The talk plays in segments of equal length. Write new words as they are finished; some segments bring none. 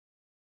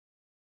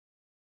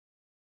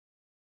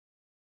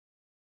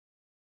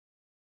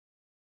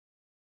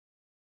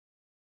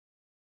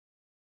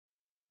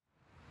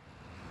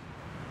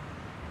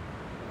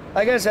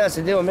I guess it has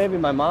to do with maybe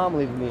my mom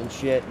leaving me and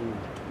shit, and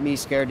me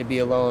scared to be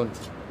alone.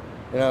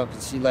 You know,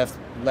 'cause she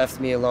left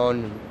me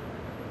alone. And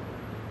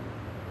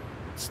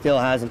still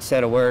hasn't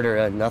said a word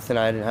or nothing.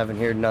 I haven't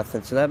heard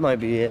nothing, so that might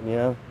be it, you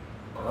know?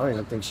 I don't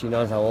even think she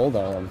knows how old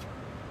I am.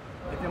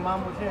 If your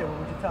mom was here, what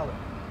would you tell her?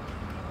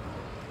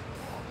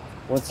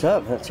 What's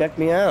up? Check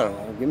me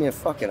out. Give me a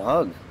fucking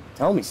hug.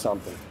 Tell me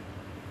something.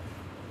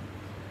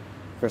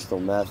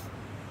 Crystal meth.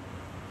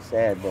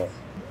 Sad, but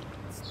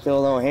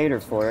still don't hate her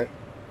for it.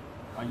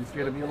 Are you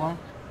scared to be alone?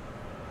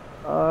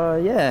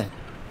 Yeah.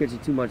 Gives you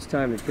too much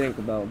time to think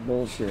about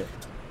bullshit.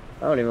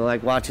 I don't even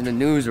like watching the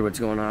news or what's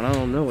going on. I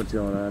don't know what's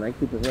going on. I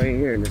keep it right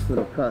here in this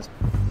little cusp.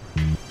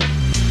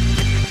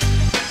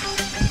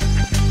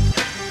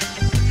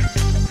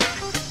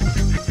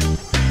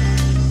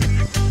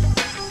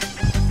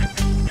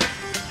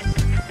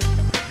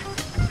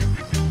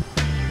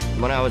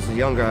 When I was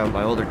younger,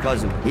 my older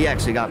cousin, he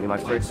actually got me my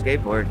first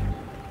skateboard.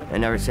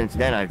 And ever since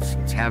then, I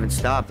just haven't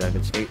stopped. I've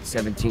been skating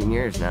 17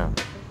 years now.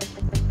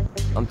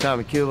 I'm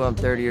Tommy Cuba, I'm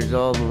 30 years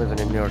old, I'm living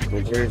in Newark,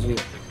 New Jersey.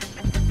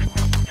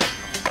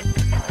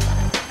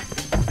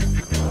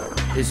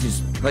 This is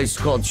a place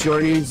called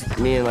Shorty's.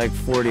 Me and like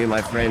 40 of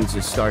my friends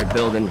just started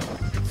building.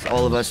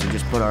 All of us would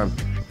just put our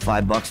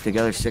 $5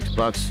 together,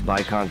 $6,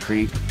 buy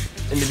concrete.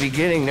 In the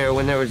beginning there,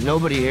 when there was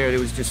nobody here, there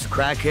was just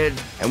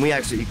crackheads, and we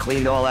actually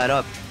cleaned all that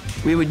up.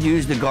 We would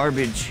use the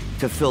garbage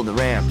to fill the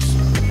ramps.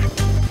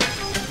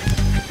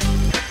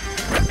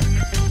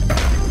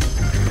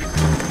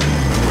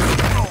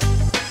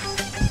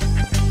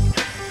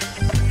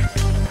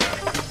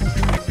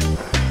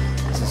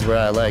 This is where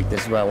I like,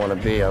 this is where I want to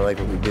be. I like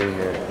what we do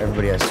here.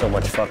 Everybody has so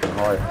much fucking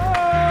heart.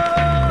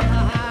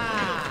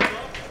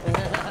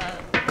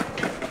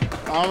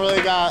 I don't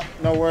really got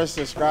no words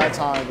to describe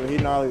Tommy, but he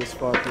gnarly as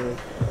fuck, dude.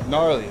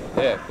 Gnarly,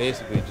 yeah,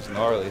 basically just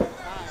gnarly.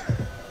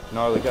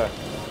 Gnarly guy.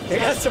 They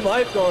got some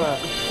hype going on.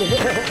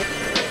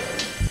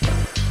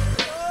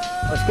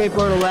 Our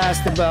skateboard will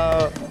last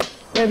about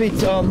maybe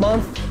a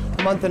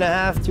month and a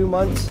half, 2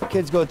 months.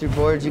 Kids go through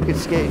boards. You could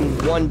skate in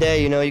one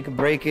day, you know, you could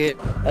break it.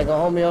 Like a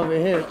homie over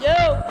here.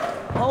 Yo,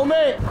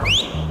 homie!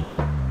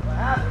 What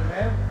happened,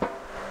 man?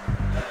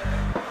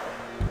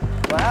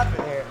 What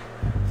happened here?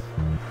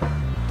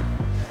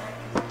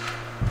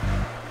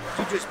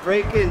 Did you just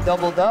break it and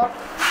doubled up?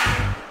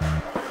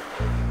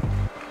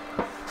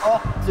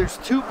 Oh, there's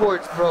 2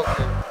 boards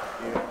broken.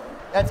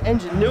 That's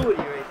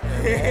ingenuity right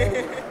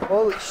there, man.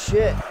 Holy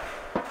shit.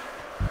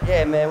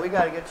 Yeah, man, we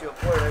gotta get you a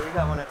board. We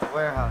got one at the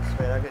warehouse,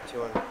 man. I'll get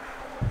you one.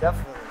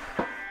 Definitely.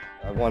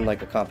 I won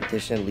like a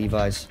competition,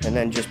 Levi's, and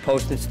then just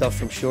posting stuff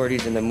from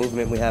Shorty's and the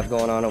movement we have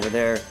going on over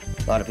there.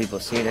 A lot of people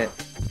have seen it.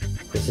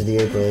 This is the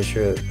April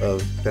issue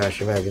of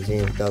Thrasher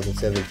Magazine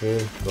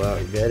 2017. Go out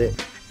and get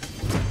it.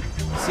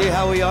 See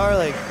how we are?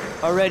 Like,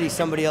 already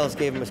somebody else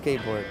gave him a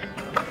skateboard.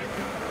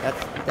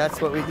 That's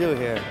what we do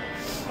here.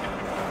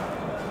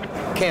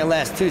 Can't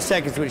last 2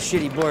 seconds with a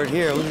shitty board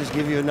here. We'll just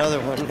give you another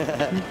one.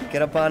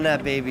 Get up on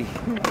that, baby.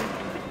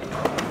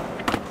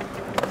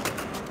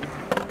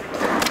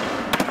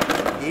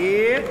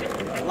 Yeah,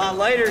 a lot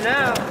lighter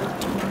now.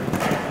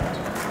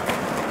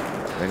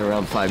 Like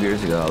around 5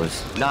 years ago, I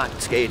was not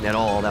skating at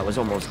all. That was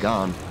almost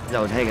gone. I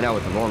was hanging out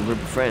with the wrong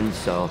group of friends,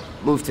 so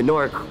moved to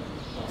Newark,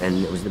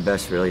 and it was the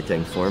best really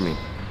thing for me.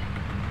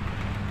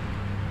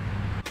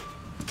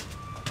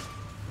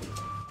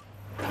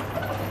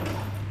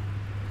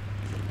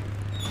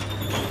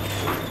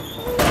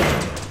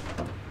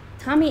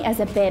 Tommy as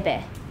a baby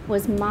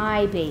was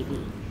my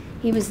baby.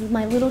 He was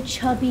my little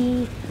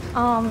chubby,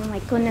 oh my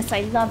goodness,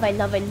 I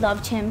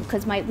loved him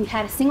because we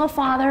had a single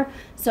father,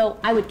 so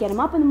I would get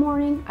him up in the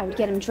morning, I would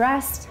get him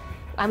dressed,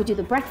 I would do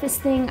the breakfast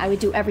thing, I would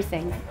do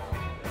everything.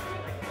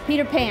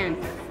 Peter Pan,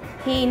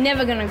 he ain't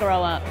never gonna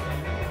grow up.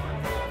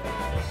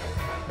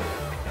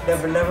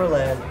 Never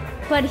land.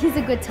 But he's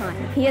a good time.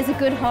 He has a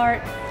good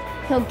heart.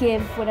 He'll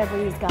give whatever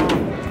he's got.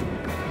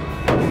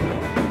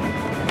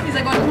 He's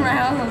like, welcome to my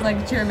house. I was like,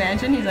 it's your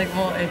mansion? He's like,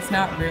 well, it's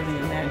not really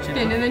a mansion.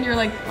 And then you're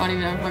like, I don't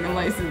even have a fucking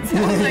license.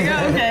 I was like,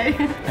 oh, okay.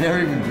 I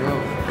never even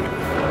drove.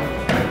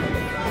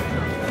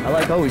 I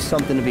like always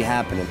something to be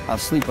happening. I'll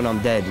sleep when I'm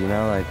dead, you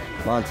know? Like,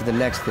 on to the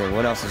next thing.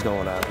 What else is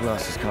going on? Who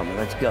else is coming?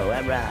 Let's go.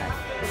 All right.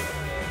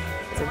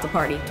 It's a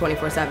party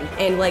 24/7.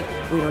 And like,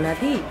 we don't have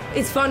heat.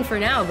 It's fun for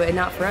now, but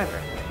not forever.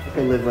 I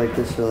could live like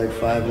this for like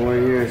 5 more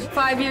years.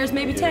 5 years,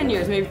 maybe 10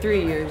 years, maybe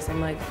 3 years. I'm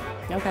like,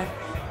 okay.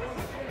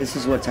 This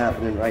is what's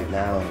happening right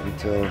now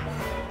until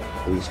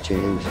things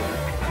change.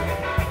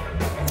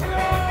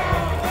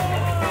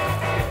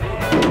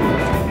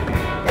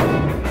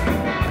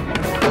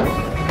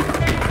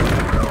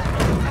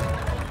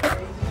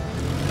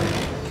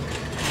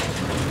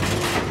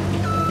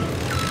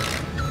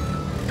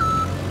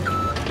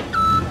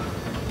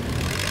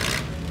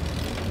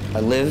 I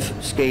live,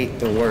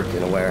 skate, and work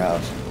in a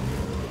warehouse.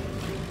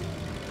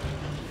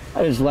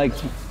 I just like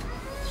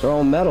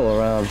throwing metal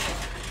around.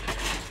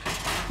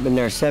 Been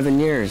there 7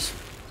 years.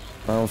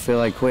 I don't feel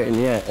like quitting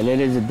yet. And it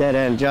is a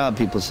dead-end job,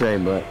 people say,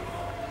 but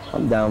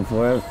I'm down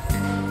for it.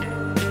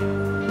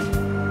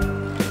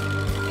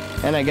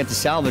 And I get to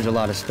salvage a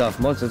lot of stuff.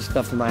 Most of the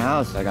stuff in my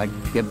house, like I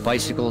get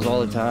bicycles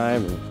all the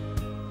time, and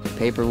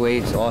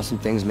paperweights, awesome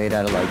things made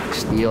out of like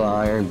steel,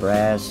 iron,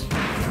 brass.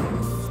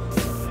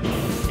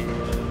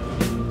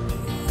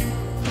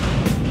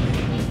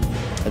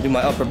 I do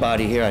my upper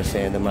body here, I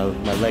sand, and my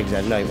legs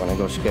at night when I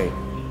go skate.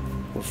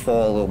 Will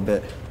fall a little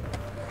bit.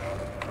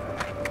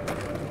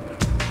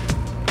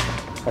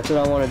 That's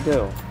what I want to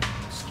do.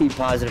 Just keep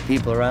positive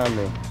people around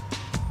me.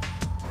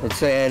 I'd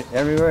say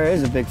everywhere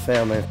is a big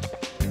family.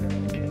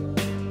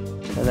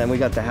 And then we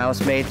got the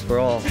housemates, we're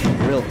all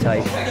real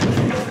tight.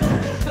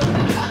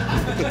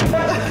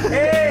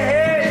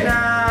 Hey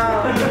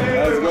now!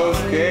 Let's go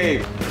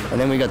skate. And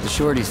then we got the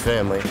Shorty's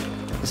family.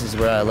 This is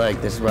where I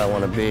like, this is where I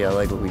want to be. I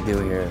like what we do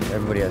here.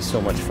 Everybody has so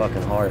much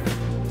fucking heart.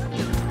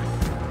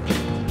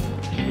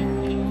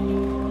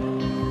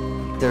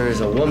 There is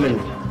a woman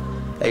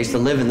that used to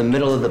live in the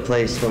middle of the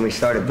place when we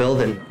started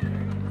building.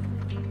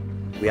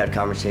 We had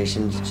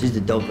conversations. She's the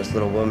dopest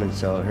little woman,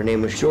 so her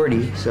name was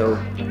Shorty, so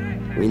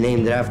we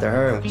named it after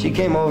her. She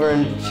came over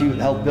and she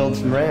helped build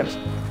some ramps.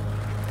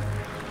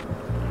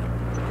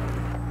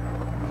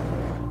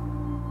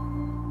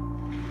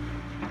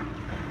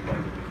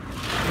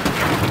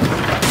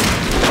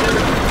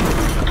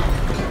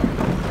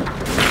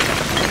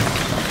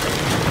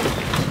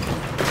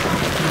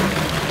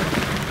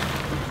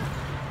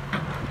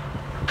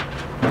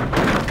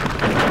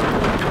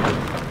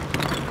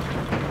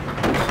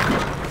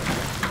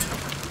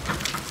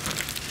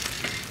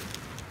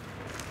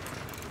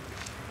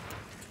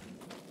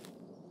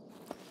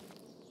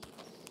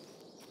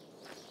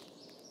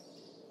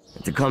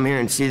 To come here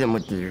and see them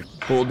with their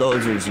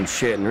bulldozers and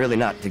shit, and really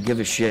not to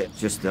give a shit,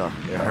 just it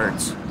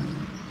hurts.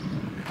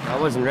 I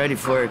wasn't ready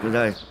for it because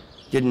I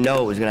didn't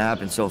know it was gonna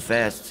happen so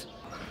fast.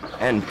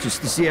 And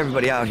just to see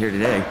everybody out here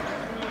today,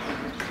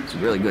 it's a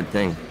really good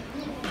thing.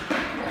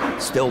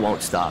 Still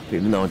won't stop,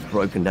 even though it's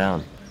broken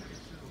down.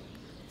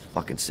 It's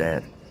fucking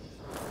sad.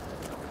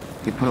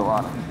 You put a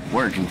lot of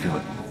work into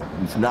it.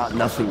 It's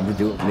nothing to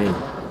do with me.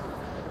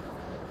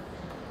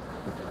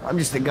 I'm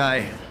just a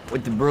guy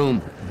with the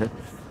broom.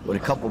 With a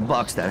couple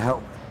bucks that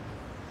help.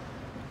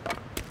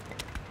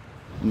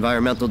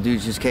 Environmental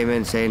dudes just came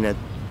in saying that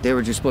they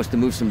were just supposed to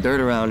move some dirt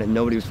around and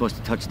nobody was supposed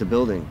to touch the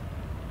building.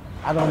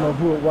 I don't know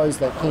who it was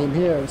that came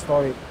here and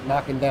started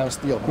knocking down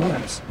steel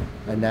beams.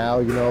 And now,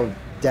 you know,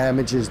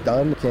 damage is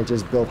done. You can't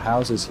just build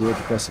houses here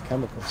because of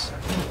chemicals.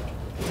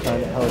 It's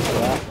kind of hell for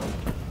that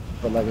one.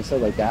 But like I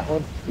said, like that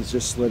one, it's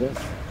just slid in.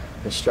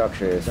 The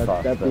structure is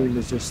fucked. That beam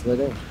is just slid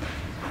in.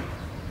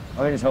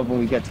 I'm just hoping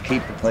we get to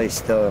keep the place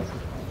still.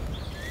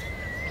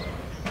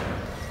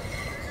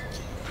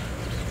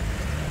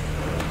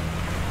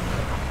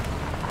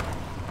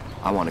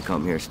 I want to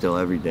come here still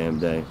every damn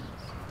day.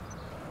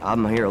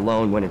 I'm here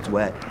alone when it's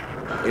wet.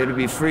 It'll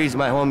be freeze.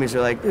 My homies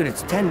are like, dude,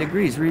 it's 10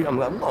 degrees. I'm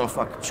going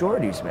fucking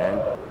Shorties, man.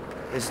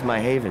 This is my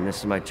haven. This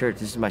is my church.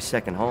 This is my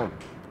second home.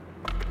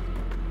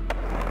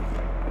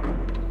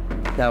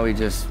 Now we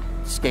just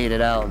skate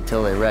it out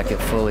until they wreck it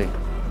fully.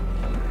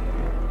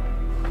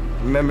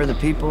 Remember the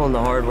people and the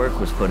hard work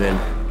was put in.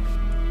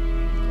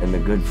 And the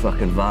good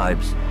fucking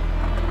vibes.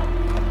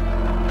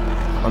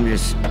 I'm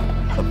just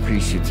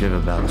appreciative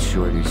about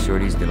Shorties.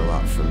 Shorties did a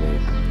lot for me,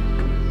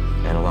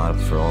 and a lot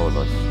for all of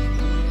us.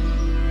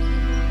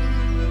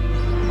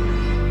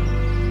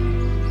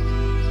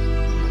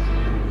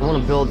 I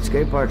want to build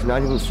skate parks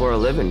not even for a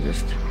living,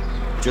 just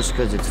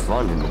because it's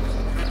fun and it's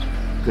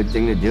a good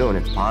thing to do and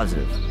it's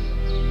positive.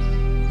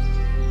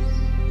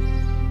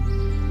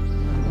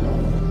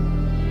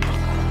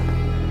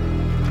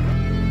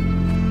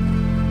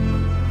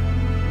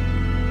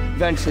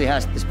 Eventually,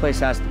 this place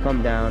has to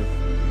come down.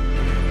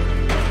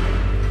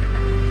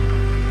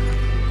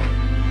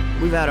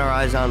 We've had our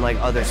eyes on like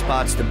other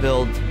spots to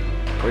build.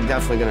 We're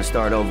definitely gonna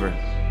start over.